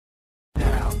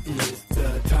It's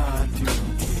the time to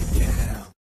get down.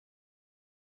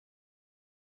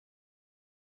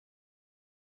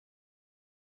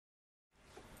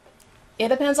 It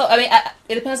depends on. I mean,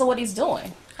 it depends on what he's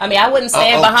doing. I mean, I wouldn't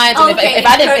stand Oh. behind him Okay, if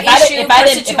I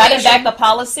didn't situation. back the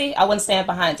policy. I wouldn't stand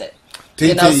behind it.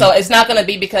 You TT, know, so it's not going to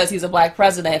be because he's a black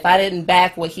president. If I didn't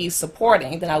back what he's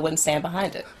supporting, then I wouldn't stand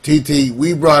behind it. TT,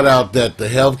 we brought out that the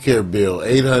healthcare bill,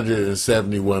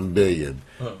 $871 billion,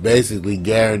 basically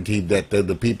guaranteed that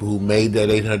the people who made that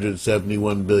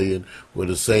 $871 billion were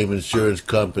the same insurance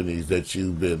companies that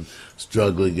you've been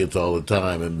struggling against all the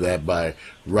time, and that by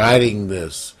writing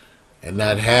this and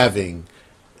not having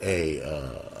a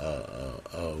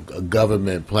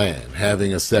government plan,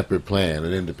 having a separate plan,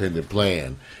 an independent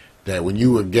plan, that when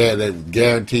you were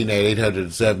guaranteeing that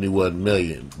 $871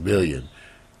 billion,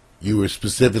 you were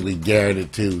specifically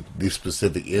guaranteed to these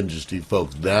specific industry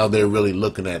folks. Now they're really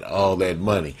looking at all that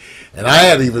money. And I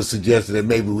had even suggested that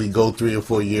maybe we go 3 or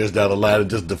 4 years down the line and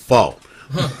just default.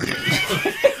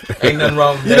 Ain't nothing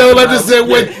wrong with that. You know, like I said,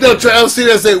 I was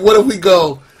serious. I said, what if we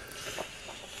go,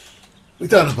 we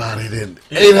thought about it, and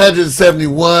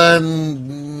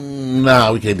 871,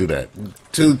 nah, we can't do that.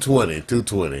 220.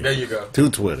 There you go.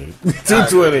 220.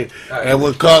 220. And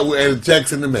we'll call and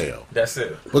checks in the mail. That's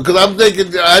it. Because I'm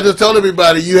thinking, I just told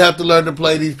everybody, you have to learn to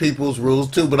play these people's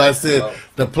rules too. But I said,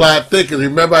 the plot thickens.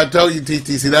 Remember I told you, TT,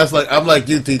 see, that's like, I'm like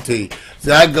you, TT.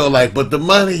 See, I go like, but the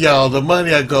money, y'all, the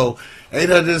money, I go,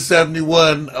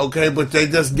 871, okay, but they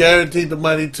just guaranteed the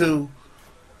money too.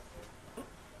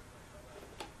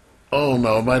 Oh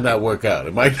no, it might not work out.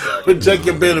 It might check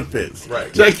your benefits. Right.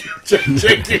 Check your,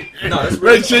 No, that's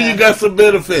make sure you got some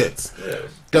benefits.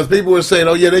 Because people were saying,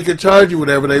 oh yeah, they can charge you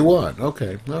whatever they want.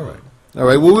 Okay, all right.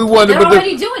 Well, we wanted, They're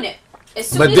already doing it. As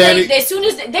soon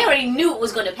as they already knew it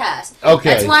was going to pass.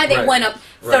 Okay. That's why they went up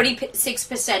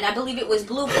 36%. I believe it was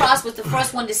Blue Cross was the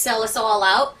first one to sell us all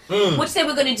out, which they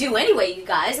were going to do anyway, you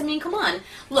guys. I mean, come on.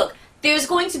 Look, there's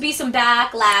going to be some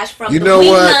backlash from the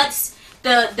wing nuts,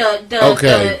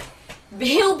 the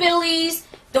hillbillies,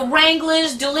 the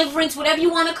Wranglers, Deliverance, whatever you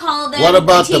want to call them. what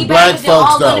about the black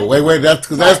folks though? Wait, that's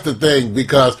the thing.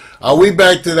 Because are we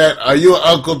back to that? Are you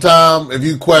Uncle Tom if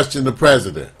you question the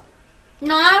president?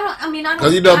 No, I don't.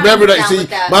 Because remember that. See,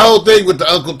 my whole thing with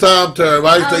the Uncle Tom term,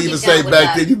 I used to even say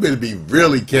back then, you better be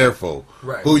really careful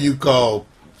who you call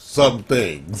some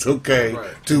things, okay,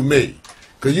 to me.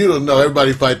 Because you don't know,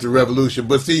 everybody fights the revolution.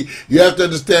 But see, you have to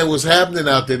understand what's happening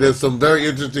out there. There's some very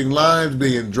interesting lines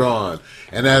being drawn.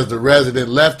 And as the resident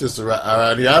leftist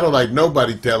around here, I don't like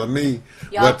nobody telling me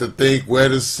what to think, where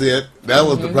to sit. That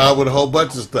was the problem with a whole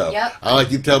bunch of stuff. I like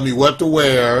you tell me what to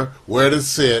wear, where to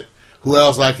sit, who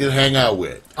else I can hang out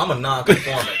with. I'm a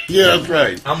non-conformant. Yeah, that's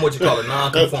right. I'm what you call a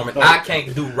non-conformant. I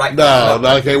can't do right. No,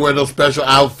 I can't wear no special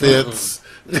outfits.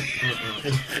 I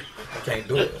can't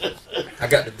do it. I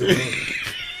got to do me.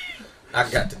 I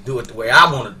got to do it the way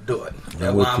I want to do it.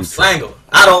 That's why I'm single.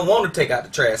 I don't want to take out the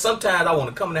trash. Sometimes I want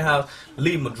to come in the house,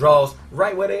 leave my drawers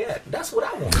right where they at. That's what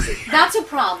I want to do. That's a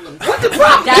problem. What's the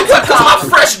problem? Because my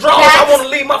fresh drawers, I want to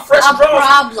leave my fresh drawers. That's a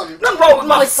problem. Nothing wrong with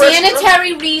my fresh drawers. For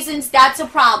sanitary reasons, that's a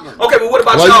problem. Okay, but what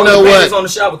about y'all with the panties on the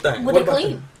shower thing? With the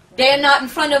clean. They're not in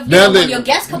front of you. When your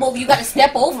guests come over, you got to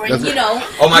step over and, you know,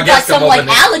 oh, my you got some like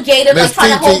alligator like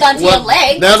trying to hold on to your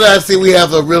leg. Now that I see we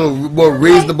have a real more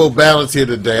reasonable balance here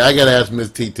today, I got to ask Miss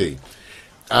TT.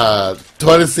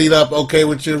 Toilet seat up okay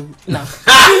with you? No.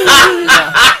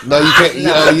 No, you can't.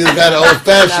 You got an old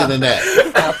fashioned in that.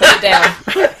 I'll put it down.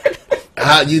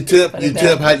 How you tip? You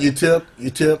tip? How you tip? You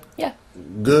tip? Yeah.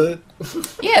 Good.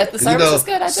 Yeah, the service is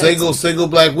good. I do. Single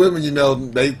black women, you know,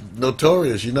 they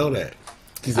notorious. You know that.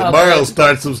 She said, Mario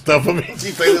starts some stuff. I mean,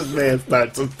 she say this man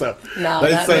starts some stuff. No,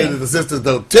 they say that the sisters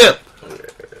don't tip.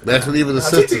 That's what even the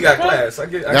sisters. TT got class. I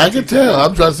can tell.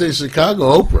 I'm trying to say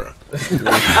Chicago Oprah.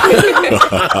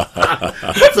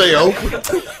 Say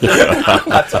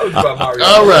Oprah. I told you about Mario.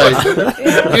 All right.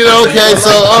 You know, okay,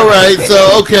 so, all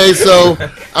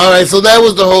right. So that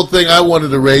was the whole thing I wanted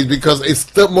to raise because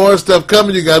it's more stuff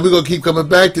coming, you guys. We're going to keep coming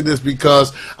back to this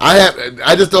because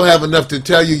I just don't have enough to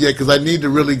tell you yet because I need to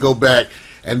really go back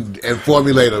and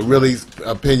formulate a really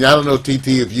opinion. I don't know, TT,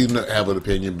 if you have an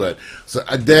opinion, but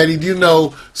Daddy, do you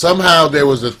know somehow there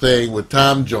was a thing with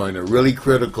Tom Joyner really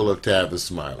critical of Tavis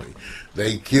Smiley.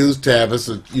 They accused Tavis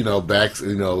of,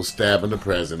 stabbing the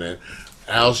president.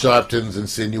 Al Sharpton's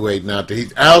insinuating out there.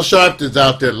 Al Sharpton's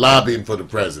out there lobbying for the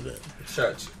president.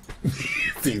 Church.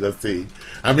 Let's see.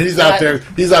 I mean, he's out there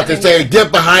saying,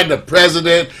 get behind the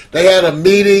president. They had a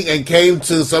meeting and came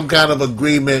to some kind of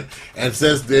agreement, and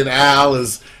since then, Al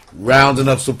is rounding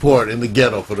up support in the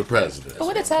ghetto for the president. But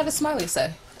what did Tavis Smiley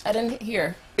say? I didn't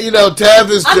hear. You know,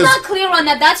 Tavis I'm just... not clear on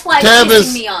that. That's why it's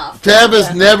pissing me off.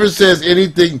 Tavis never says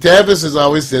anything. Tavis has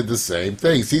always said the same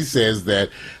things. He says that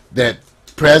the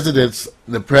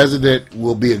president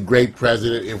will be a great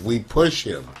president if we push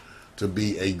him to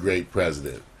be a great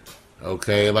president.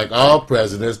 Okay, like all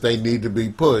presidents, they need to be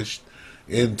pushed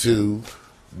into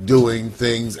doing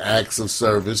things, acts of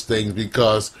service, things,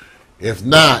 because if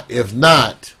not,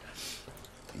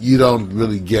 you don't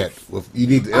really get. You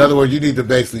need, in other words, you need to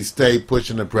basically stay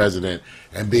pushing the president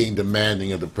and being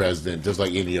demanding of the president, just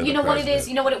like any other. You know president. what it is?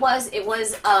 You know what it was? It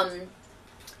was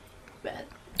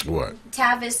What?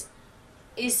 Tavis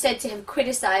is said to have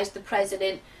criticized the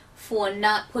president for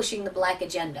not pushing the black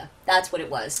agenda. That's what it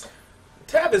was.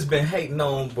 Tavis been hating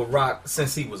on Barack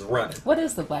since he was running. What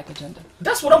is the black agenda?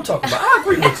 That's what I'm talking about. I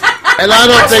agree with you. And I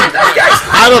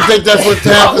don't think that's what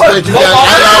Tavis said. You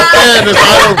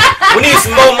got. We need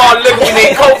some more malt liquor. We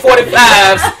need Coke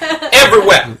 45s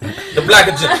everywhere. The black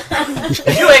agenda.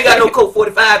 If you ain't got no Coke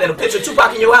 45 and a picture of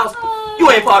Tupac in your house, you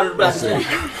ain't part of the black agenda.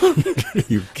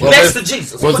 Next to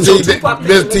Jesus. Well,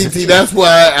 Miss TT, that's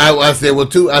why I said,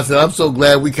 I said, I'm so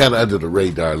glad we kind of under the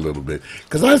radar a little bit.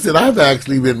 Because I said, I've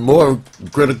actually been more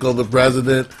critical of the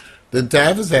president than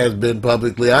Tavis has been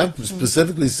publicly. I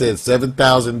specifically said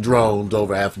 7,000 drones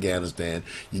over Afghanistan.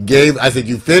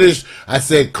 I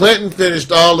said Clinton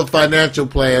finished all the financial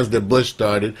plans that Bush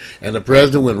started, and the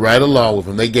president went right along with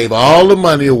him. They gave all the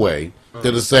money away to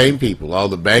the same people, all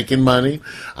the banking money.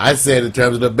 I said in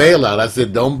terms of the bailout, I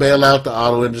said don't bail out the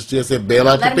auto industry. I said bail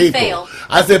out the people. Fail.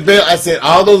 I said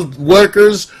all those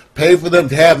workers, pay for them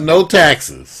to have no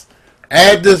taxes.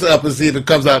 Add this up and see if it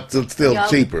comes out still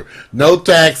cheaper. No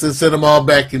taxes, send them all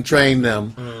back and train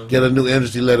them. Get a new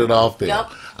industry, let it all fail.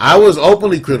 Yep. I was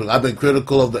openly critical. I've been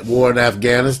critical of the war in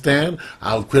Afghanistan.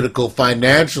 I was critical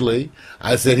financially.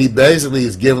 I said he basically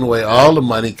is giving away all the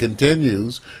money,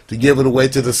 continues to give it away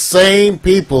to the same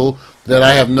people that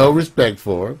I have no respect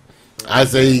for. I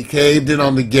say he caved in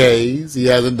on the gays. He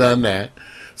hasn't done that.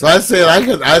 So I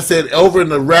said over in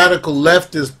the radical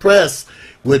leftist press,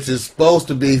 which is supposed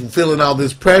to be feeling all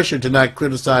this pressure to not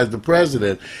criticize the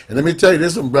president. And let me tell you,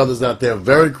 there's some brothers out there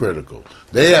very critical.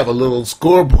 They have a little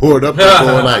scoreboard up there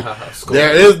going like,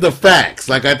 there is the facts.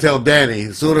 Like I tell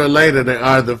Danny, sooner or later there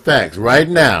are the facts. Right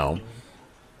now,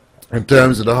 in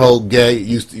terms of the whole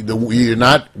these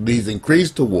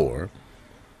increased the war.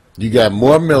 You got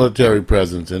more military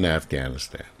presence in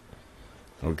Afghanistan.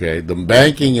 Okay, the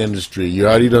banking industry, you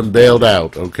already done bailed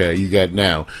out. Okay, you got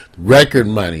now record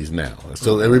monies now.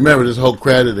 So and remember this whole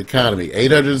credit economy,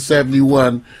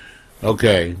 $871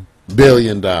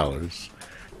 billion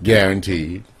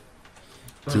guaranteed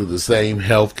to the same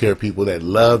healthcare people that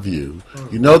love you.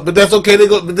 You know, but that's okay.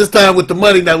 But this time with the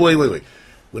money. Now wait.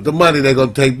 With the money, they're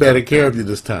going to take better care of you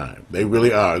this time. They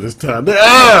really are this time. They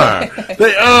are, TT.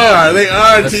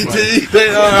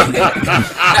 They are.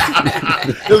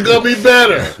 It's going to be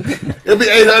better. It'll be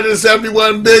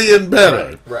 $871 billion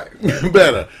better. Right.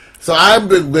 Better. So I've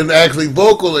been actually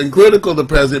vocal and critical of the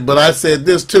president, but I said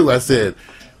this too. I said,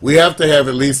 we have to have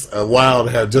at least a while to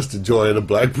have just the joy of the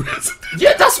black president.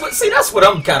 Yeah, that's what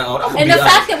I'm kind of on. And the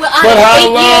fact that we're But under how 8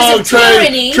 long, years of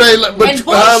tyranny and bullshit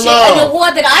and the war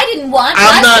that I didn't want,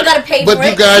 I still got to pay for it. But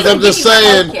you guys, I'm just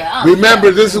saying, remember,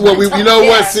 this is what you know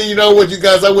what, you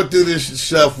guys, I went through this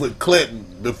stuff with Clinton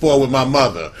before with my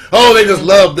mother. Oh, they just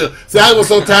love Bill. See, I was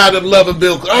so tired of loving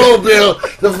Bill. Oh, Bill,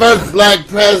 the first black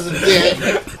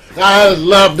president. I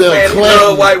love Bill Clinton. He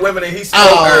loved white women and he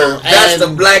stole her. That's the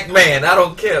black man. I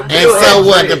don't care. Bill and so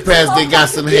what? The president got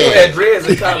some hair. Bill had dreads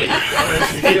in college.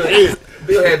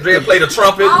 Bill had dread, played the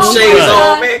trumpet, shades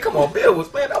on. Man, come on, Bill was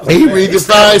he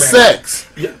redefined sex.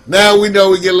 Yeah. Now we know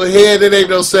we get a little head. It ain't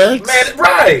no sex. Man,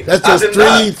 right? That's just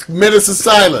 3 minutes of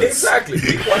silence. Exactly.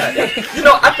 Be quiet. You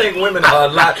know, I think women are a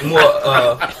lot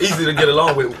more easy to get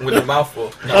along with a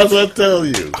mouthful. That's what I tell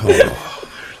you.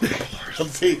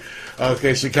 See.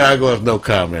 Okay, Chicago has no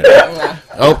comment.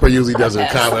 Oprah usually doesn't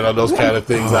comment on those kind of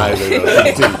things either.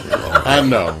 I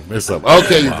know. It's up.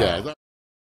 Okay, you guys.